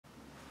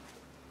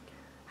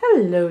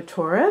Hello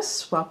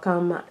Taurus,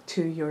 welcome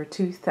to your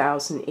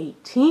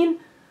 2018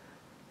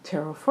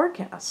 Tarot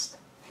Forecast.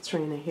 It's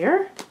Rena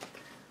here,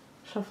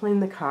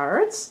 shuffling the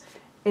cards,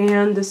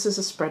 and this is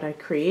a spread I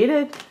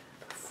created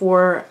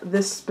for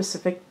this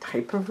specific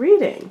type of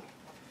reading.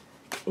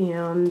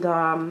 And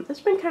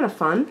it's been kind of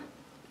fun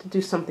to do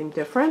something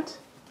different,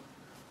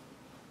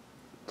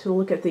 to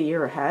look at the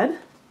year ahead.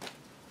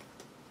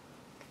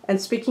 And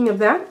speaking of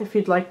that, if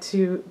you'd like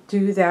to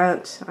do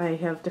that, I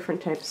have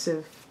different types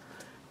of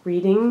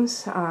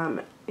readings,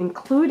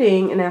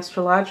 including an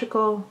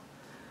astrological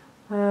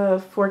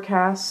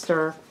forecast,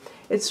 or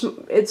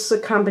it's a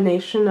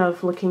combination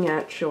of looking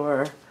at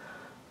your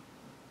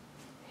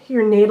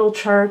natal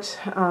chart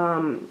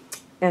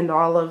and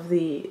all of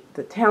the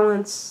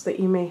talents that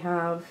you may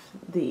have,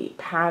 the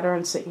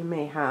patterns that you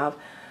may have,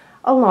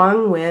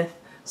 along with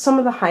some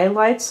of the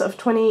highlights of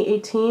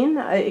 2018.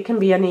 It can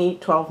be any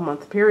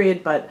 12-month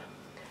period, but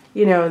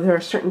you know, there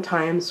are certain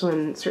times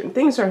when certain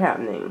things are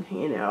happening,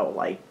 you know,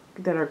 like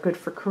that are good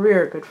for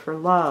career, good for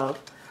love.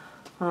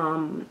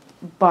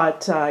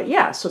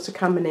 Yeah, so it's a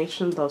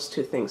combination of those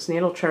two things.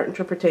 Natal chart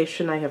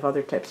interpretation. I have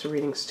other types of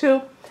readings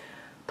too.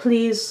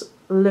 Please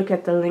look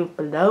at the link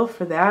below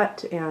for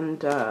that,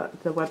 and the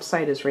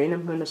website is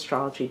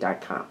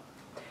RenaMoonAstrology.com.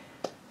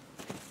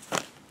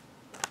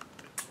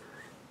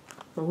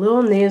 A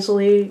little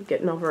nasally,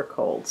 getting over a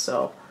cold,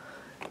 so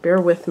bear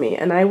with me.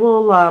 And I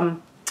will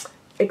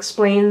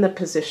explain the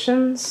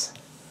positions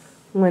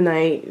when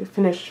I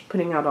finish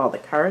putting out all the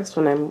cards.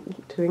 When I'm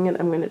doing it,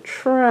 I'm going to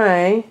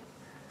try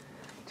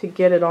to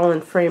get it all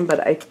in frame,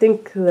 but I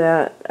think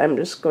that I'm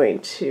just going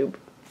to,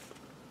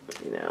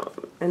 you know,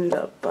 end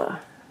up I'm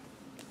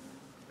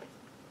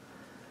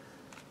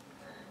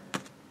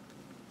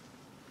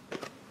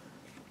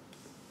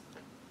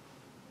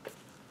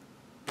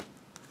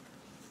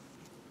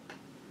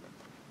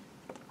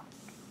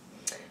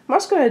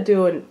also going to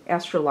do an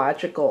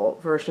astrological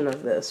version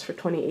of this for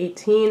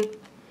 2018,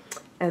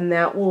 and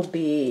that will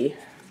be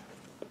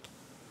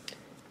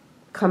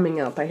coming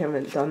up. I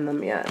haven't done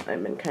them yet.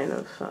 I've been kind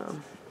of a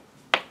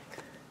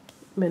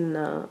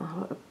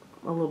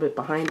little bit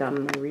behind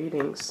on my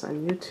readings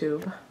on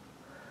YouTube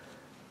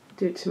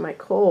due to my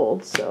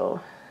cold, so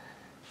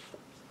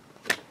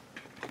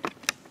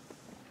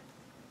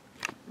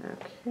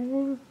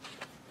okay.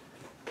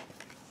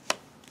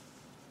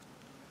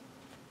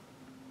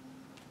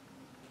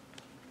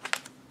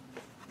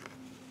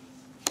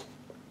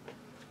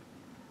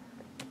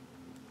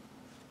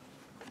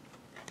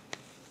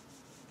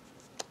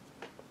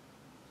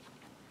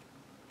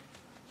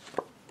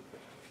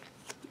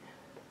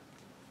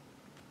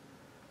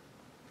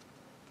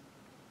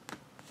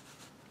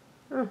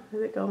 Oh, I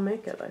think I'll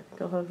make it. I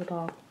think I'll have it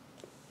all.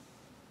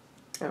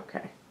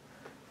 Okay.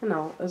 And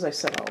as I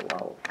said,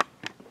 I'll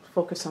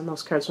focus on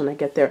those cards when I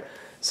get there.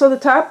 So the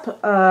top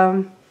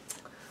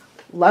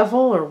level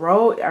or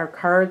row are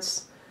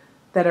cards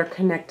that are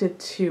connected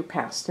to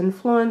past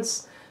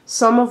influence,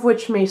 some of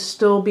which may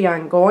still be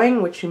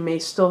ongoing, which you may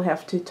still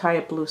have to tie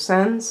up loose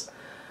ends.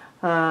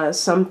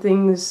 Some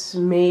things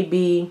may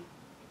be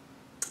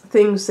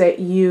things that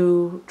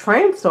you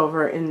triumphed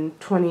over in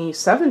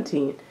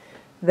 2017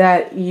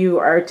 that you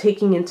are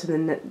taking into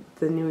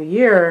the new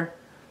year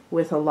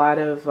with a lot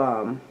of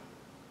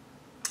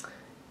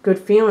good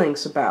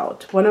feelings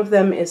about. One of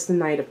them is the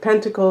Knight of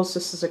Pentacles.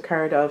 This is a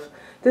card of,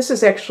 this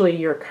is actually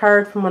your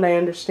card from what I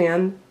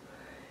understand.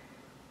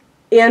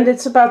 And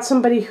it's about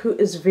somebody who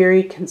is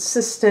very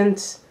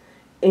consistent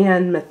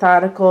and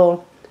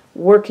methodical,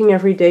 working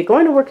every day,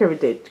 going to work every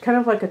day, kind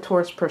of like a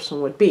Taurus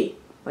person would be,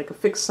 like a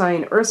fixed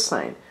sign, earth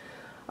sign.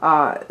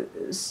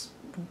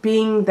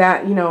 Being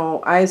that, you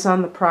know, eyes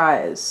on the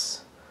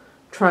prize,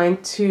 trying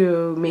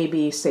to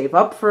maybe save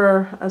up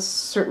for a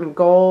certain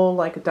goal,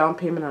 like a down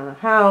payment on a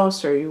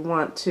house, or you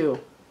want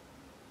to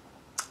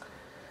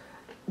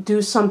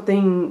do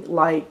something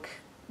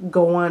like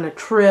go on a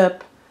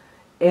trip,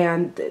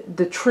 and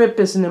the trip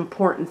is an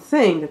important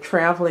thing, the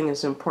traveling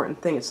is an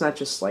important thing. It's not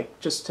just like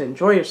just to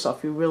enjoy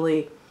yourself. You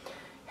really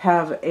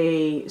have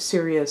a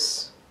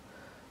serious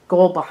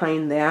goal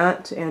behind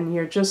that, and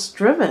you're just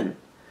driven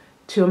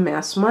to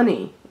amass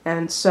money.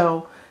 And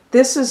so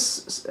this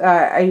is,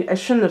 I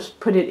shouldn't have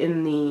put it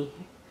in the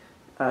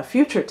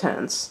future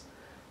tense,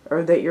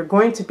 or that you're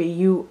going to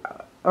be,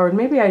 or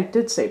maybe I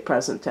did say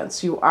present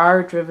tense, you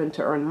are driven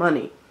to earn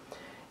money.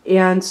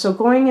 And so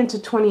going into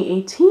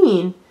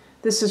 2018,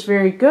 this is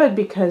very good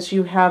because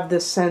you have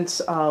this sense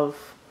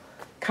of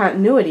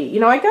continuity. You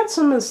know, I got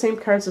some of the same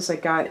cards as I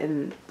got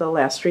in the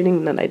last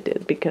reading that I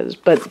did,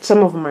 but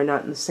some of them are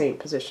not in the same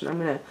position. I'm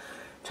going to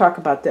talk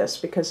about this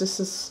because this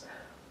is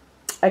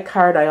a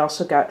card I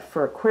also got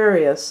for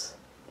Aquarius.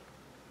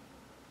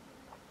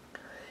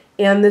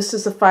 And this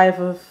is the Five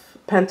of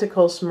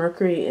Pentacles,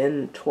 Mercury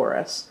in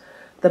Taurus.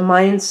 The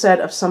mindset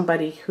of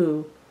somebody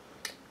who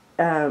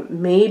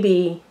may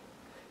be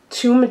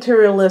too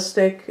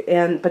materialistic,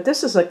 but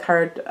this is a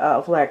card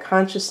of lack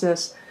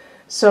consciousness.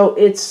 So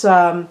it's,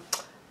 you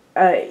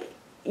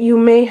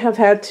may have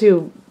had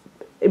to,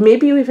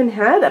 maybe you even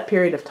had a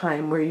period of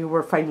time where you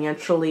were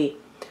financially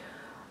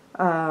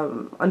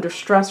under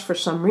stress for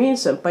some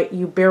reason, but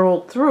you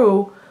barreled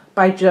through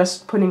by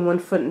just putting one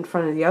foot in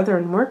front of the other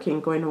and working,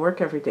 going to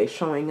work every day,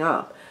 showing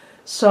up.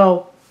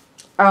 So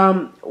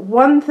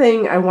one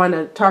thing I want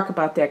to talk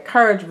about that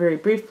card very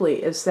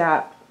briefly is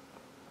that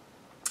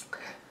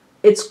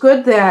it's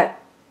good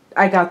that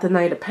I got the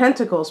Knight of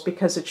Pentacles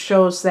because it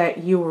shows that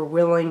you were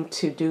willing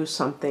to do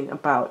something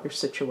about your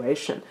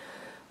situation.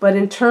 But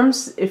in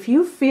terms, if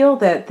you feel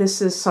that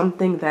this is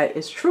something that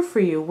is true for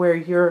you, where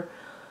you're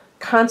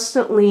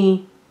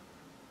constantly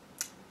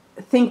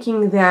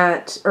thinking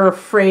that, or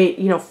afraid,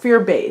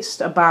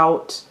 fear-based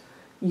about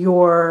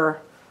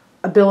your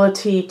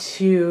ability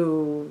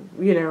to,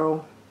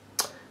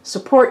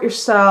 support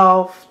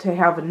yourself, to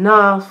have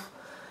enough,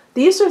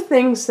 these are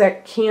things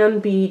that can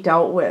be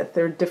dealt with.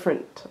 There are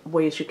different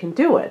ways you can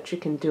do it. You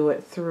can do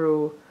it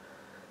through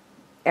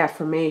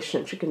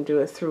affirmations. You can do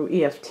it through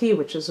EFT,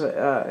 which is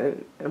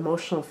an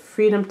emotional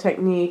freedom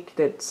technique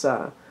that's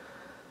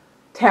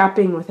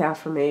tapping with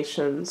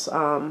affirmations.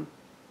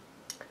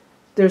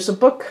 There's a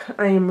book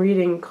I am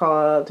reading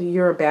called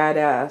You're a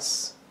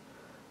Badass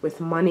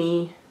with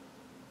Money,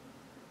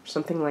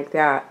 something like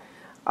that,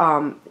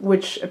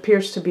 which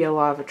appears to be a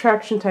law of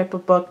attraction type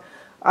of book.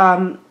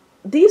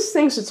 These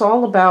things, it's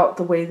all about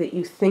the way that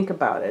you think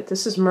about it.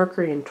 This is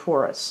Mercury in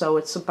Taurus, so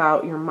it's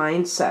about your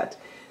mindset.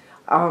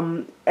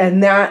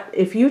 And that,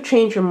 if you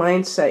change your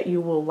mindset,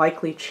 you will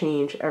likely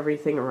change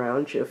everything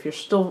around you. If you're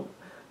still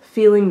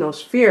feeling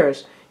those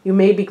fears, you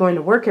may be going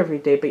to work every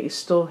day, but you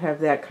still have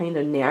that kind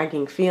of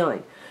nagging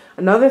feeling.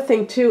 Another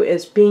thing, too,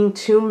 is being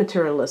too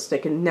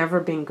materialistic and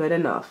never being good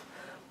enough.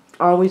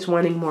 Always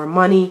wanting more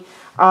money.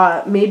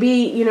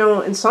 Maybe,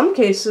 in some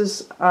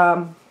cases,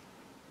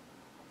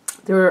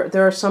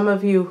 there are some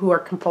of you who are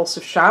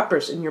compulsive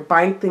shoppers and you're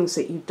buying things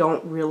that you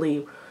don't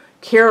really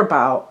care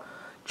about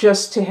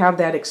just to have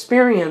that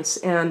experience,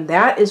 and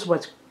that is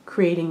what's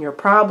creating your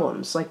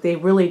problems. Like, they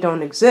really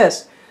don't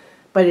exist,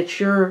 but it's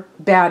your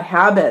bad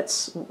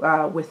habits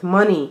with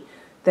money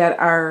that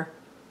are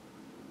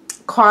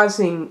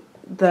causing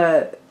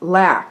the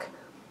lack.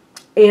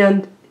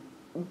 And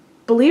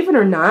believe it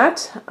or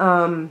not,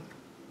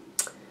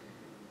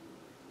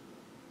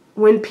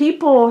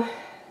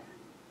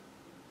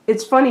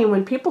 it's funny,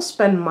 when people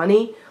spend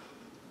money,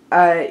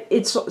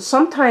 it's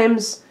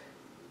sometimes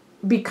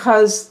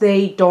because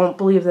they don't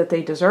believe that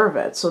they deserve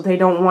it. So they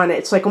don't want it.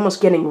 It's like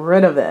almost getting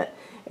rid of it.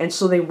 And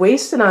so they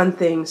waste it on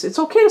things. It's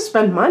okay to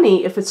spend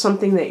money if it's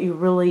something that you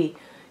really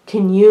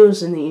can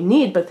use and that you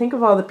need. But think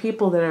of all the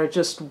people that are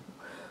just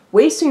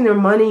wasting their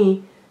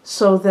money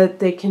so that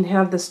they can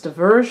have this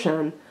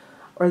diversion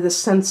or this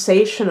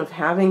sensation of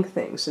having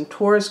things. And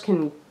Taurus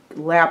can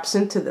lapse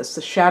into this.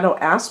 The shadow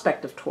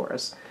aspect of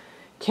Taurus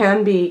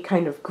can be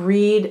kind of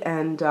greed,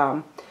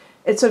 and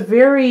it's a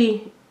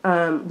very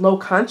low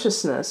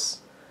consciousness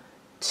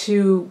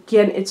to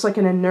get. It's like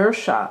an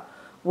inertia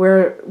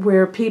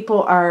where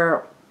people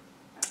are,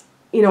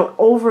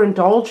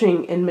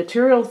 overindulging in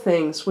material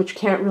things which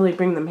can't really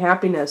bring them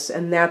happiness,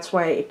 and that's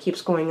why it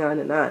keeps going on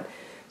and on.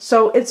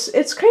 So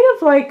it's kind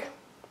of like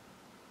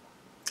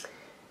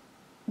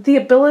the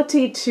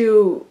ability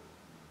to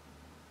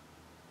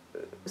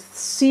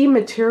see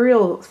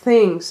material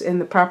things in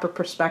the proper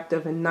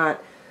perspective and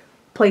not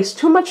place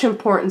too much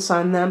importance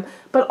on them,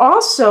 but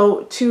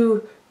also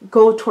to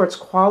go towards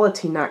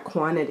quality, not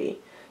quantity.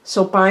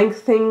 So buying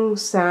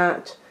things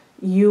that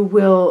you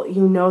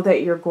know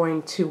that you're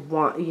going to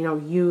want,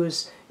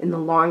 use in the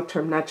long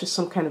term, not just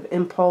some kind of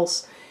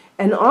impulse.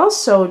 And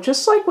also,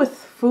 just like with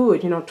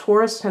food,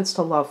 Taurus tends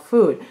to love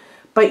food,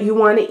 but you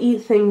want to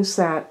eat things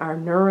that are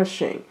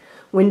nourishing.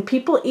 When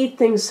people eat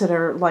things that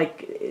are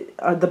like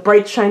the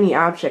bright, shiny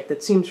object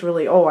that seems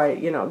really,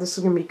 this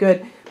is going to be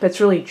good, but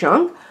it's really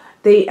junk,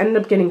 they end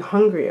up getting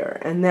hungrier.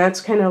 And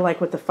that's kind of like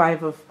what the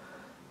Five of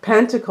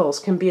Pentacles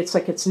can be. It's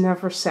like it's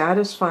never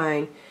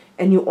satisfying.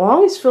 And you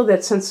always feel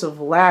that sense of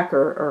lack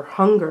or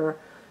hunger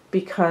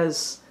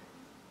because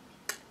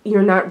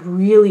you're not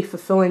really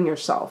fulfilling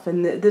yourself.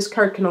 And this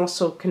card can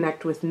also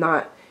connect with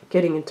not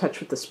getting in touch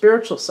with the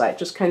spiritual side,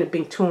 just kind of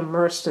being too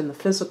immersed in the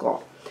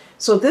physical.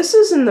 So this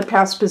is in the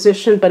past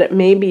position, but it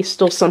may be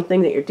still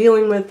something that you're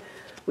dealing with.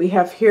 We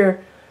have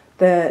here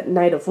the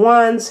Knight of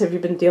Wands. Have you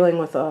been dealing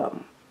with a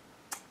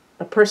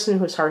person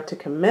who's hard to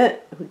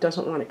commit, who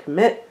doesn't want to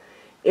commit?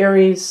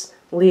 Aries,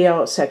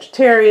 Leo,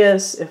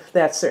 Sagittarius, if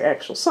that's their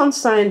actual sun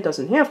sign,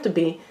 doesn't have to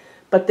be,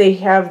 but they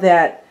have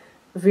that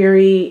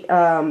very,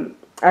 I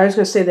was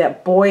going to say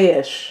that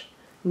boyish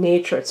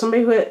nature. It's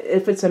somebody who,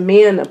 if it's a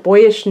man, a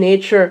boyish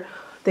nature,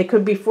 they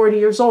could be 40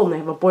 years old and they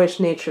have a boyish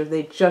nature.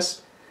 They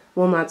just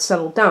will not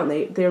settle down.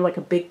 They're like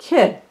a big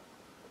kid.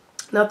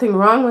 Nothing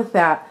wrong with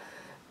that,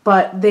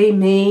 but they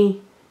may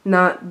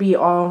not be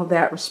all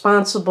that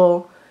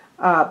responsible,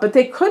 but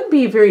they could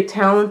be very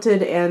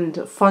talented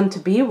and fun to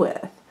be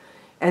with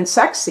and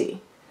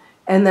sexy.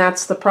 And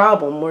that's the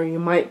problem, where you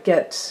might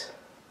get,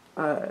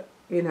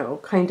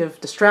 kind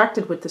of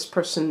distracted with this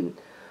person.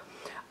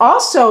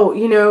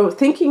 Also,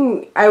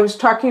 thinking, I was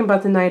talking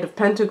about the Knight of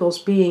Pentacles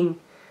being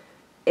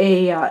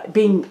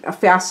a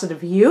facet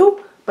of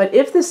you, But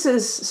if this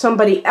is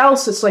somebody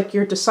else, it's like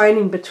you're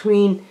deciding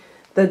between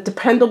the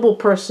dependable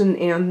person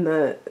and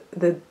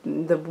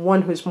the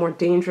one who's more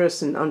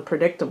dangerous and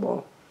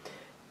unpredictable,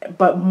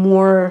 but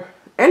more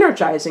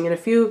energizing. And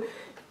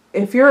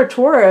if you're a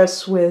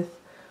Taurus with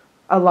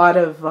a lot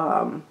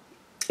of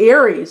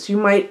Aries, you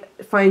might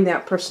find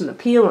that person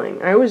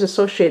appealing. I always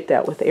associate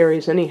that with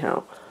Aries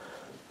anyhow.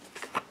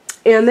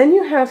 And then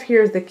you have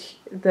here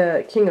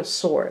the King of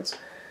Swords.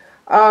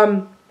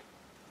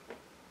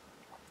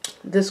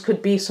 This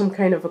could be some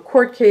kind of a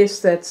court case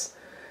that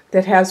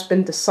has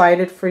been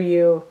decided for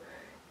you,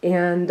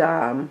 and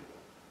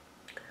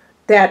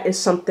that is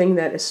something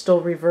that is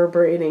still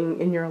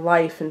reverberating in your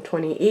life in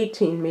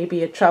 2018.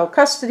 Maybe a child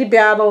custody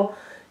battle,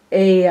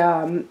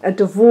 a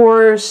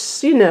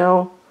divorce,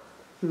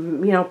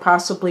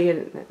 possibly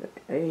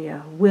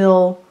a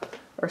will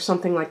or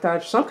something like that,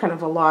 or some kind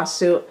of a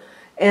lawsuit.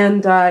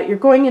 And you're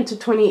going into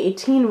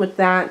 2018 with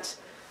that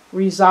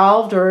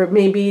resolved, or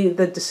maybe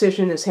the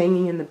decision is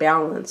hanging in the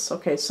balance.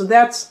 Okay, so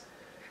that's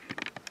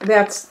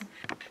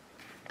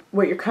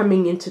what you're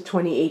coming into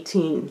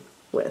 2018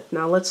 with.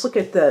 Now let's look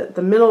at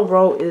the middle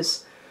row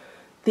is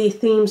the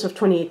themes of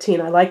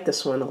 2018. I like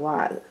this one a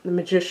lot. The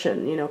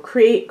Magician,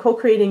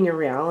 co-creating your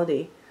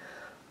reality.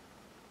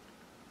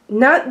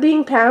 Not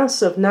being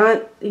passive,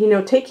 not,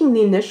 taking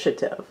the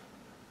initiative.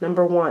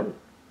 Number one,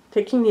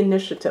 taking the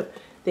initiative.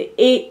 The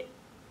 8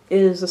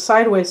 is, the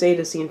sideways 8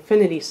 is the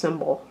infinity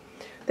symbol.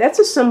 That's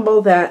a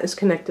symbol that is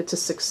connected to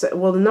success.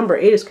 Well, the number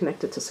 8 is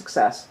connected to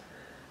success.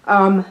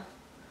 The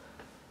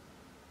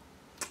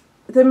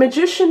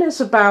Magician is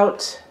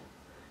about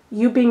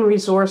you being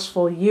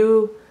resourceful,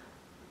 you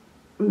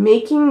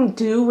making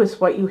do with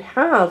what you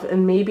have,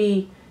 and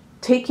maybe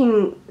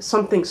taking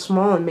something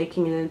small and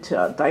making it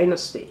into a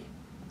dynasty.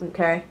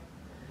 Okay?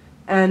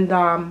 And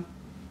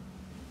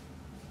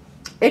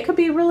it could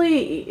be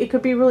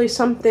really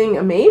something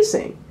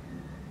amazing.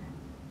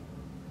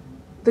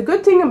 The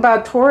good thing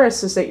about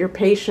Taurus is that you're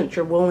patient,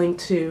 you're willing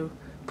to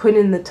put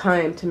in the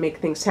time to make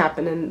things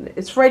happen. And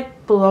it's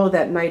right below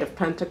that Knight of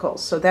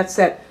Pentacles. So that's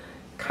that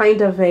kind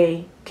of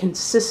a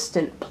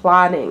consistent,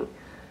 plodding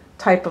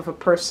type of a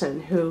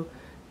person who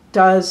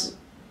does,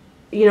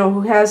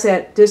 who has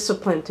that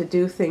discipline to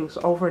do things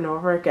over and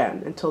over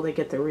again until they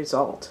get the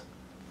result.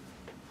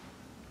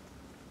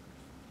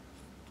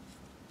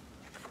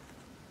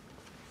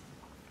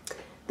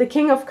 The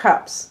King of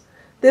Cups.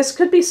 This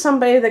could be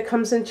somebody that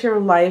comes into your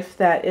life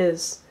that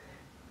is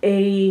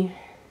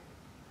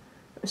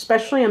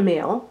especially a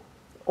male,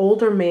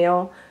 older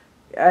male.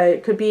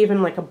 It could be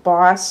even like a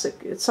boss.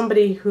 It's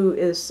somebody who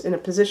is in a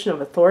position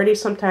of authority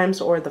sometimes,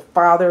 or the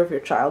father of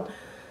your child.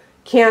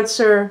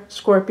 Cancer,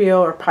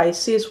 Scorpio, or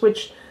Pisces,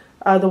 which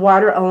the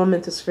water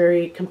element is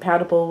very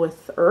compatible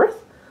with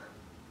Earth.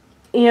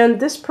 And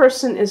this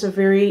person is a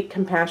very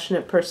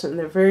compassionate person.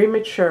 They're very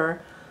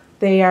mature.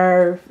 They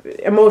are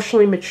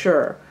emotionally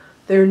mature.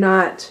 They're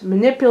not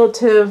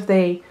manipulative.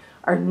 They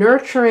are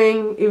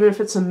nurturing, even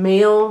if it's a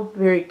male,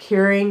 very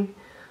caring,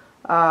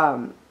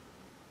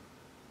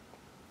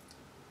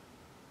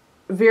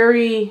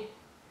 very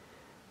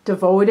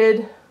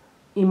devoted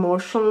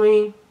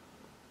emotionally.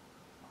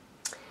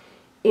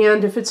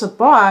 And if it's a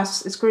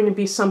boss, it's going to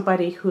be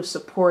somebody who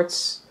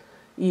supports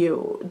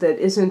you, that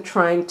isn't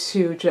trying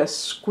to just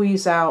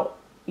squeeze out,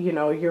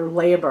 your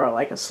labor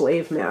like a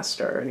slave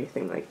master or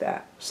anything like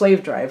that,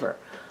 slave driver.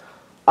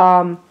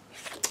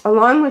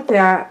 Along with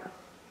that,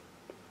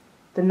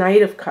 the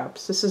Knight of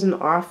Cups. This is an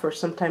offer.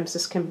 Sometimes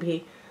this can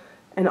be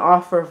an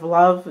offer of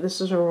love.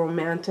 This is a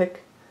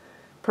romantic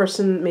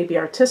person, maybe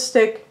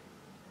artistic.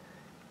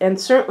 And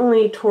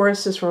certainly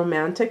Taurus is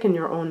romantic in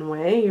your own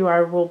way. You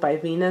are ruled by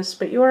Venus,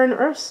 but you are an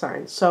earth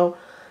sign. So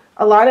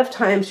a lot of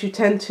times you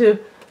tend to,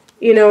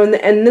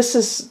 and this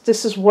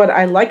is what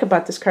I like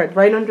about this card,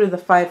 right under the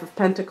 5 of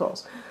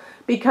Pentacles.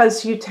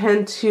 Because you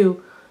tend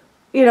to,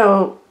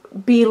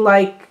 be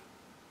like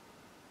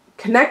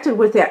connected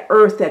with that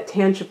earth, that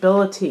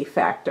tangibility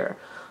factor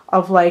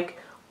of like,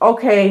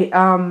 okay,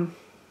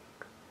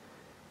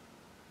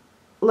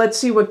 let's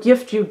see what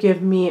gift you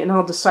give me and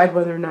I'll decide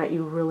whether or not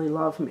you really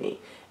love me.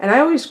 And I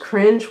always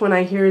cringe when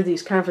I hear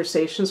these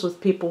conversations with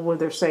people where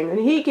they're saying, and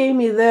he gave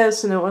me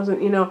this and it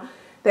wasn't,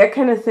 that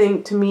kind of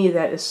thing. To me,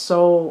 that is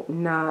so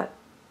not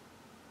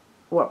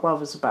what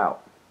love is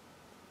about.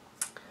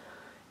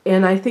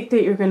 And I think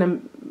that you're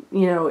going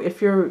to,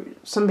 if you're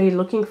somebody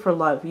looking for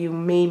love, you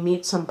may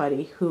meet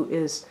somebody who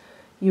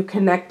you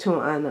connect to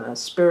on a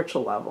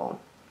spiritual level.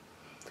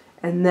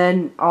 And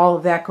then all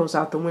of that goes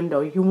out the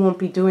window. You won't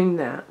be doing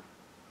that.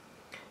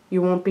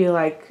 You won't be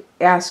like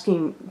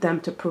asking them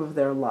to prove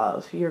their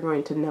love. You're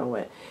going to know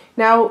it.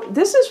 Now,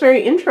 this is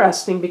very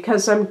interesting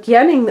because I'm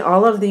getting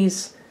all of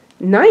these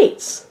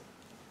knights.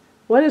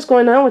 What is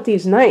going on with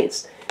these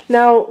knights?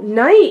 Now,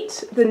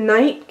 the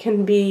knight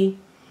can be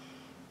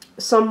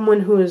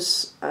someone who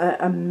is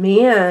a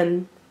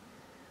man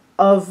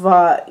of,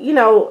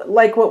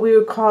 like what we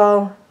would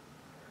call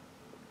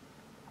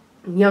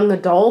young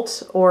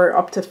adult or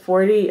up to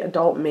 40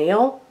 adult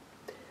male.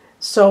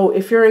 So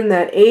if you're in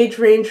that age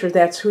range or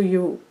that's who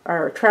you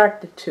are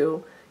attracted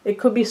to, it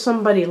could be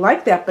somebody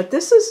like that. But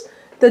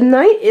the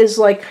Knight is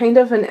like kind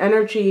of an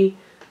energy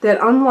that,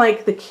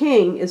 unlike the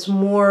King, is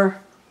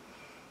more,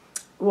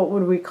 what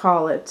would we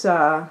call it?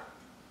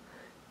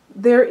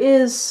 There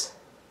is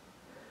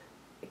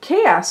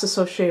chaos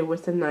associated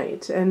with the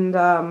Knight,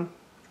 and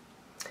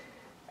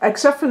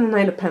except for the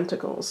Knight of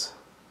Pentacles.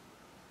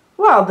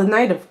 Well, the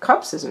Knight of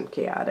Cups isn't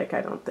chaotic,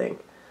 I don't think.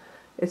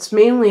 It's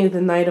mainly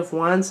the Knight of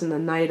Wands and the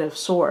Knight of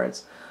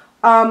Swords.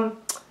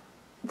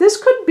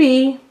 This could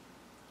be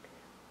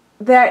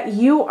that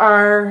you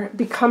are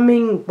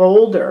becoming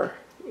bolder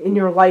in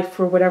your life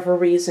for whatever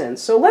reason.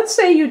 So let's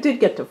say you did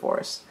get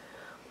divorced.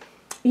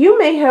 You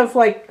may have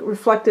like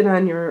reflected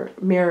on your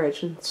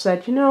marriage and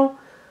said, you know,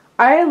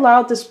 I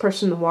allowed this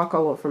person to walk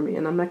all over me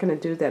and I'm not going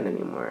to do that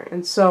anymore.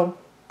 And so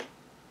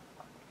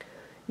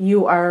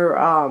you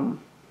are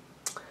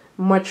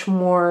much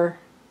more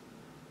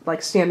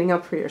like standing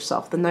up for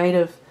yourself. The Knight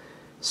of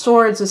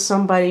Swords is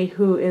somebody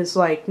who is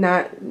like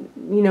not,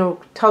 you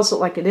know, tells it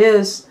like it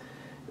is,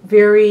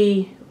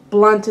 very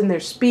blunt in their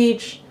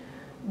speech.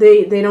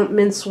 They don't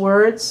mince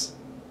words.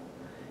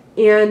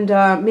 And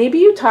maybe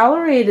you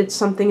tolerated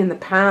something in the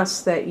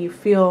past that you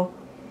feel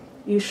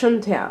you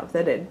shouldn't have,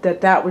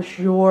 that was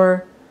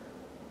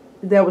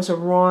a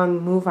wrong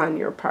move on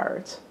your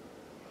part.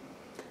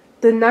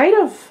 The Knight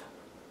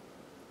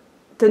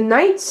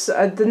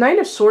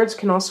of Swords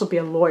can also be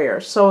a lawyer.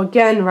 So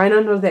again, right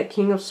under that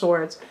King of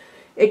Swords,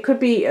 it could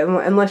be,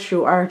 unless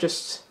you are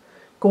just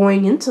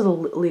going into the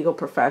legal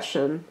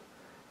profession,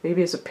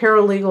 maybe as a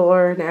paralegal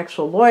or an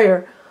actual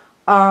lawyer.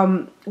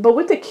 But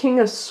with the King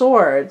of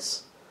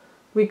Swords,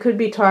 we could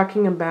be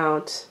talking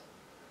about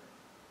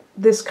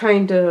this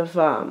kind of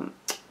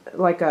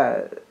like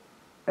a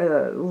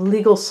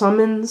legal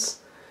summons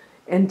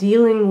and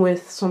dealing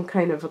with some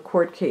kind of a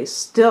court case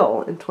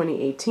still in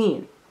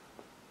 2018.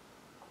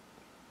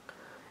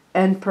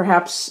 And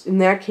perhaps in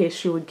that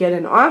case you would get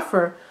an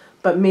offer,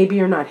 but maybe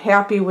you're not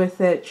happy with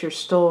it. You're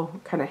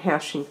still kind of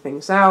hashing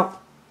things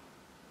out.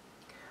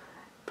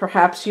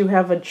 Perhaps you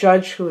have a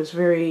judge who is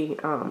very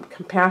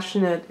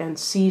compassionate and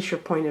sees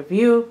your point of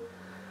view.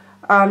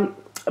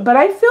 But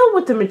I feel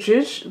with the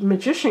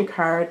Magician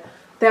card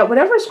that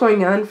whatever's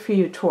going on for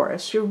you,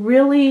 Taurus, you're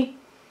really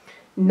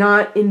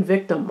not in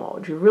victim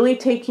mode. You're really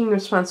taking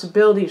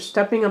responsibility. You're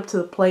stepping up to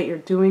the plate. You're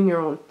doing your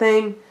own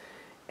thing.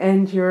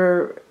 And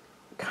you're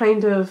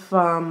kind of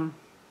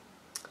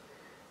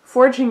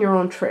forging your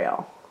own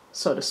trail,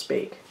 so to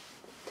speak.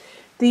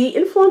 The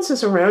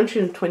influences around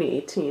you in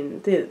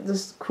 2018,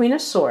 this Queen of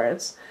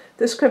Swords,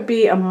 this could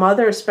be a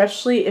mother,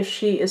 especially if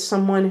she is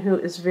someone who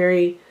is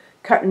very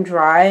cut and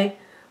dry.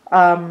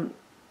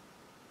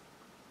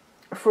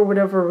 For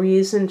whatever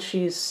reason,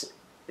 she's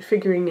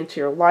figuring into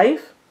your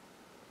life.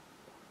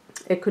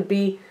 It could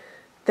be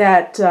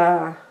that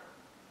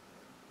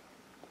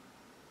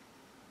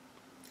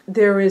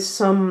there is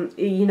some,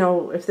 you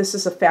know, if this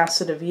is a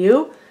facet of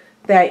you,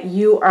 that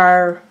you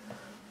are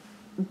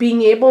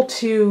being able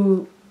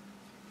to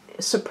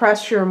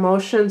suppress your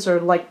emotions or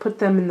like put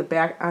them in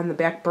on the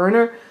back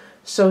burner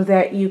so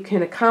that you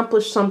can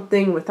accomplish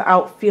something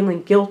without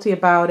feeling guilty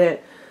about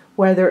it,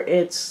 whether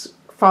it's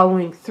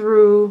following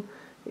through.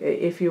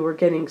 If you were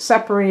getting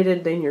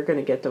separated, then you're going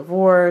to get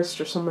divorced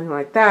or something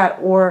like that.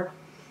 Or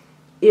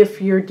if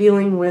you're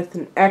dealing with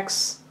an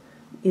ex,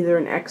 either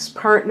an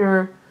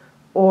ex-partner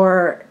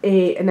or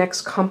an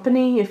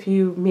ex-company, if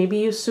maybe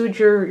you sued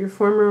your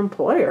former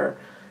employer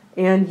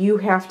and you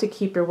have to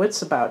keep your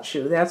wits about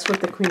you. That's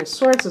what the Queen of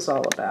Swords is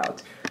all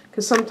about.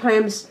 Because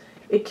sometimes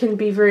it can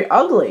be very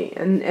ugly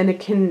and it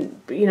can,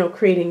 you know,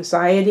 create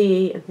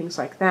anxiety and things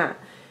like that.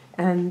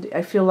 And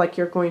I feel like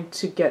you're going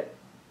to get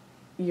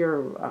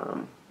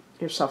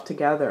yourself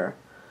together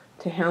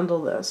to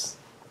handle this.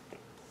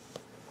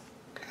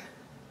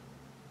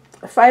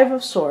 Five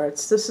of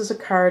Swords. This is a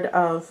card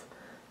of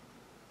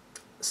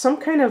some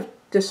kind of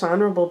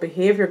dishonorable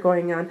behavior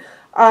going on.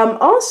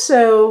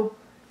 Also,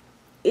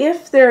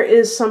 if there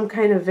is some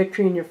kind of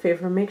victory in your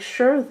favor, make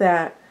sure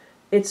that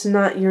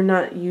you're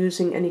not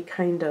using any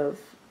kind of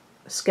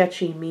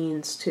sketchy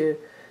means to.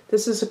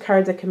 This is a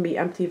card that can be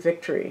empty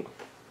victory.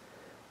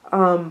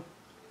 But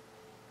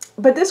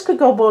this could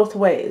go both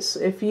ways.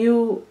 If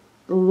you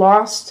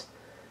lost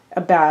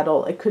a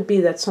battle, it could be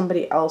that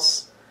somebody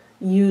else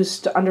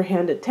used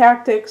underhanded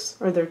tactics,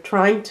 or they're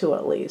trying to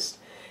at least.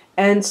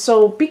 And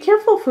so be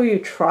careful who you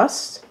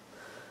trust,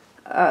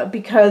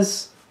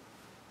 because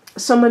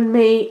someone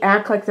may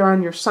act like they're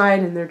on your side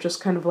and they're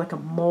just kind of like a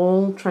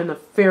mole trying to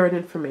ferret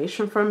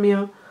information from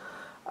you.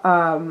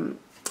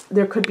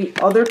 There could be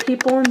other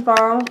people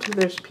involved.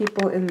 There's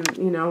people in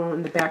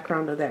the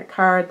background of that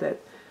card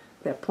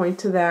that point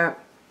to that.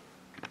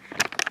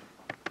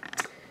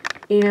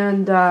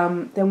 And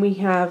then we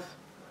have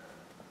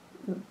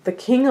the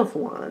King of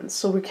Wands.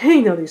 So we're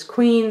getting these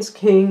queens,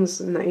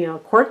 kings, and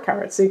court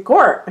cards. See,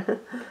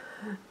 court.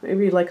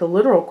 Maybe like a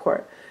literal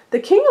court. The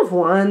King of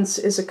Wands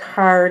is a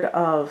card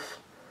of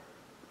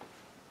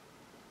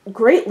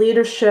great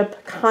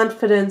leadership,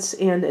 confidence,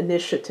 and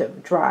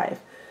initiative, drive.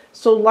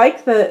 So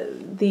like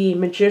the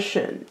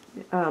Magician,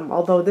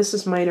 although this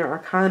is minor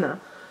arcana,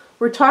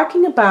 we're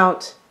talking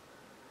about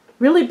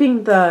really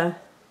being the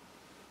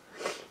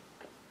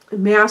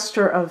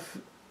master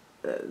of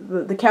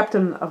the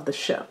captain of the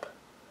ship,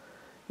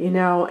 you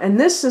know. And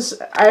this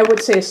is, I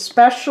would say,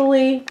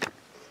 especially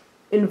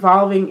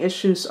involving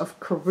issues of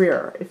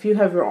career. If you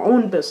have your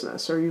own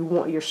business or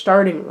you're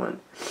starting one,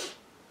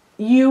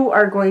 you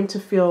are going to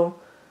feel,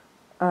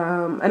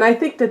 and I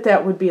think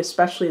that would be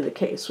especially the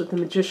case with the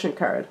Magician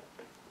card.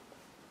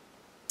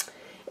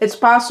 It's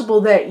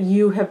possible that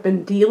you have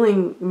been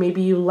dealing,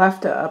 maybe you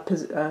left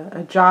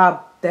a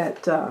job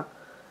that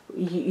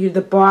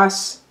the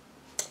boss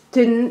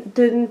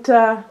didn't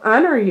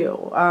honor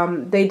you.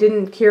 They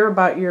didn't care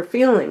about your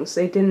feelings.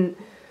 They didn't.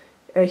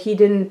 He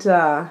didn't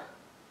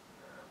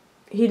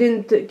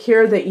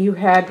care that you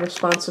had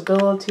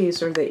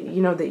responsibilities, or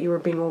that that you were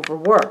being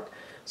overworked.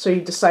 So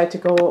you decide to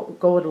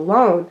go it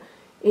alone,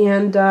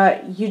 and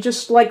you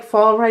just like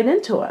fall right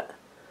into it.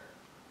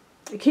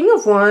 The King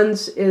of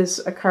Wands is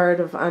a card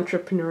of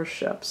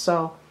entrepreneurship.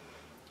 So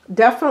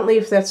definitely,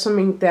 if that's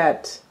something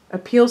that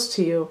appeals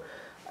to you,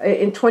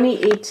 in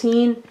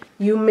 2018,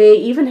 you may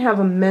even have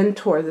a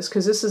mentor.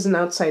 Because this is an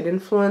outside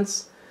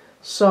influence.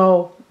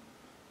 So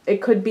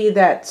it could be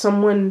that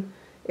someone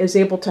is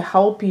able to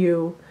help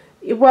you,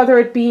 whether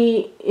it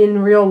be in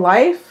real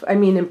life, I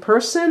mean in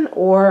person,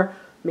 or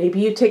maybe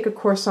you take a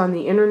course on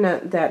the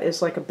internet that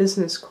is like a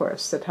business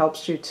course that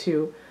helps you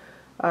to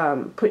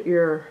put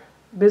your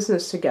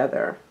business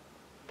together.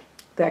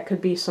 That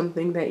could be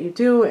something that you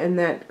do, and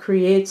that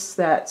creates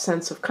that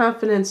sense of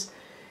confidence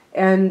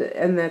and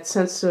that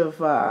sense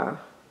of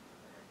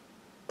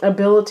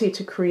ability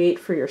to create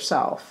for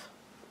yourself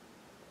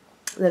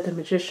that the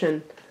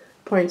Magician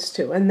points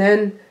to. And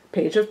then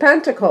Page of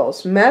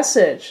Pentacles,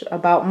 message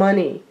about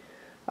money.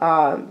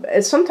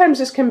 Sometimes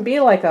this can be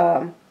like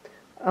a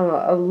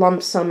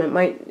lump sum.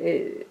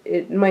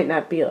 It might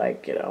not be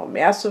like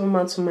massive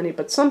amounts of money,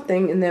 but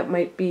something, and that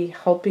might be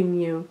helping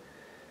you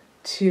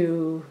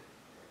to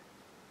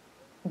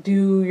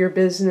do your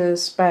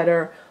business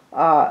better.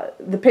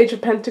 The Page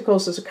of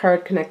Pentacles is a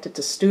card connected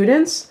to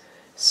students,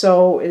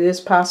 so it is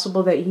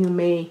possible that you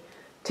may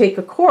take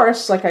a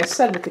course, like I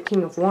said, with the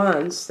King of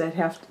Wands, that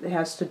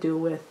has to do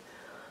with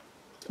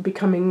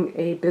becoming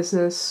a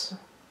business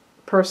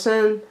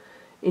person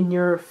in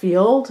your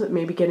field,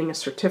 maybe getting a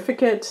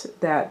certificate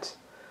that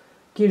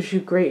gives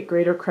you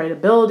greater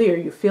credibility, or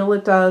you feel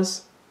it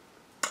does.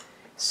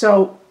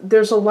 So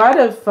there's a lot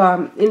of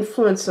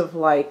influence of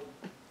like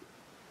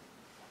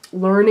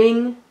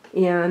learning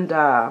and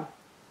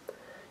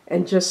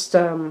just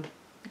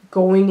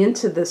going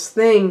into this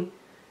thing,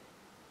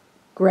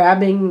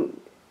 grabbing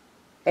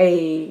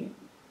a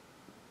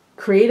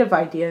creative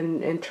idea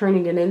and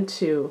turning it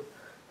into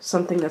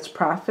something that's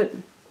profit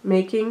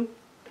making.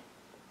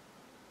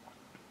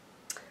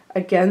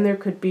 Again, there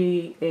could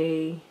be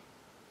a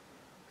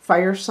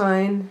fire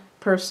sign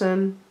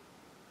person.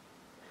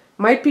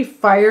 Might be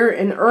fire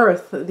and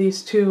earth,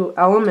 these two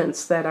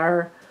elements that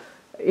are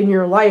in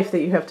your life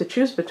that you have to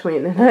choose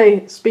between.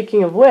 And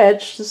speaking of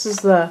which, this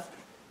is a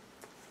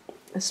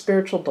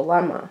spiritual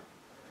dilemma.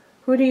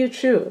 Who do you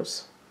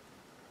choose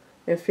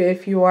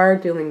if you are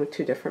dealing with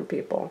two different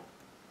people?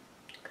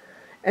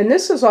 And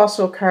this is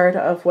also a card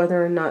of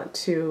whether or not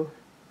to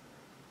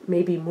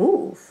maybe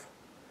move.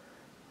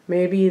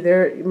 Maybe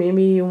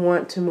you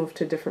want to move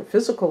to a different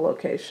physical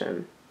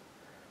location,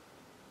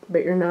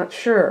 but you're not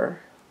sure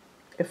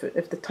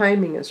if the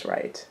timing is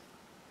right.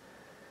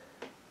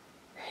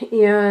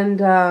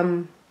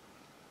 And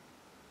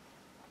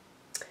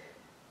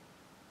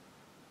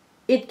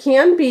it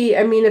can be,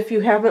 I mean, if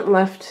you haven't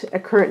left a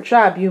current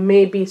job, you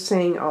may be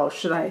saying, oh,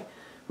 should I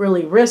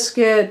really risk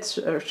it,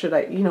 or should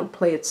I,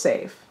 play it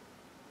safe?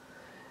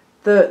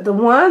 The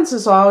Wands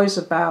is always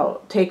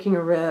about taking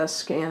a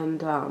risk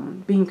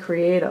and being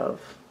creative.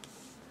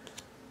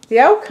 The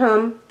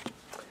outcome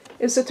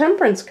is the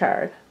Temperance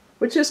card,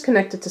 which is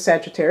connected to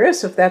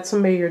Sagittarius. If that's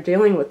somebody you're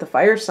dealing with, the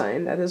fire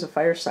sign, that is a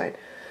fire sign.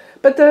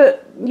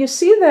 But you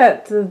see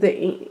that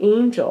the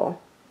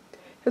angel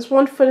has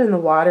 1 foot in the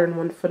water and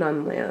 1 foot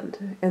on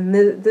land. And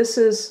this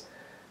is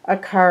a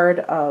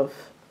card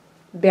of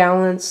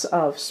balance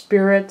of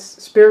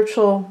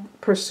spiritual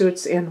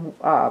pursuits and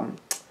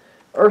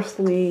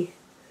earthly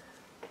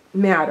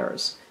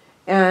matters.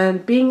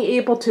 And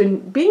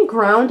being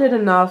grounded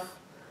enough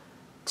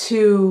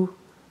to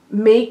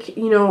make,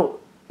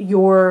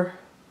 your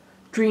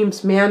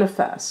dreams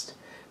manifest.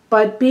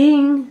 But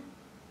being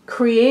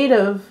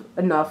creative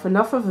enough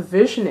of a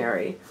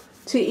visionary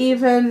to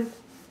even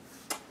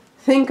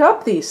think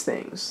up these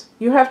things.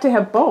 You have to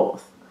have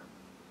both.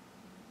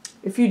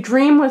 If you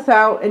dream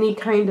without any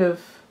kind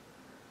of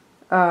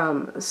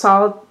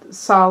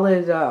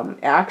solid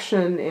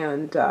action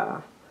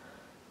and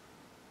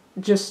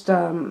just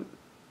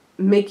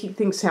making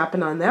things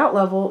happen on that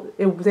level,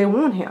 they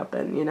won't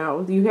happen.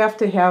 You have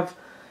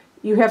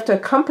to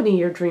accompany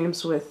your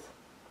dreams with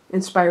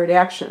inspired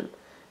action.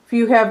 If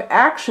you have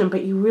action,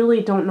 but you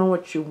really don't know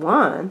what you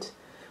want,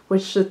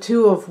 which the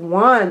Two of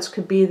Wands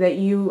could be that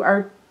you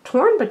are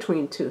torn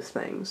between two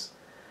things.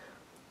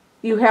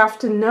 You have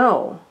to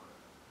know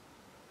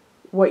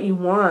what you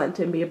want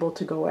and be able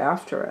to go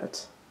after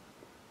it.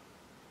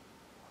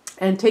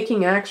 And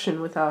taking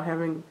action without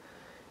having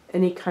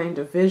any kind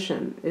of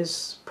vision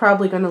is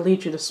probably going to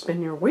lead you to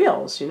spin your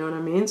wheels, you know what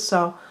I mean?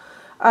 So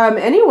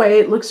anyway,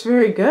 it looks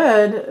very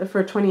good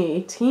for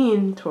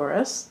 2018,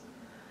 Taurus.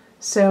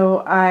 So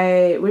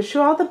I wish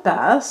you all the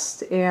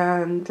best,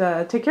 and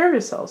take care of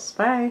yourselves.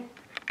 Bye.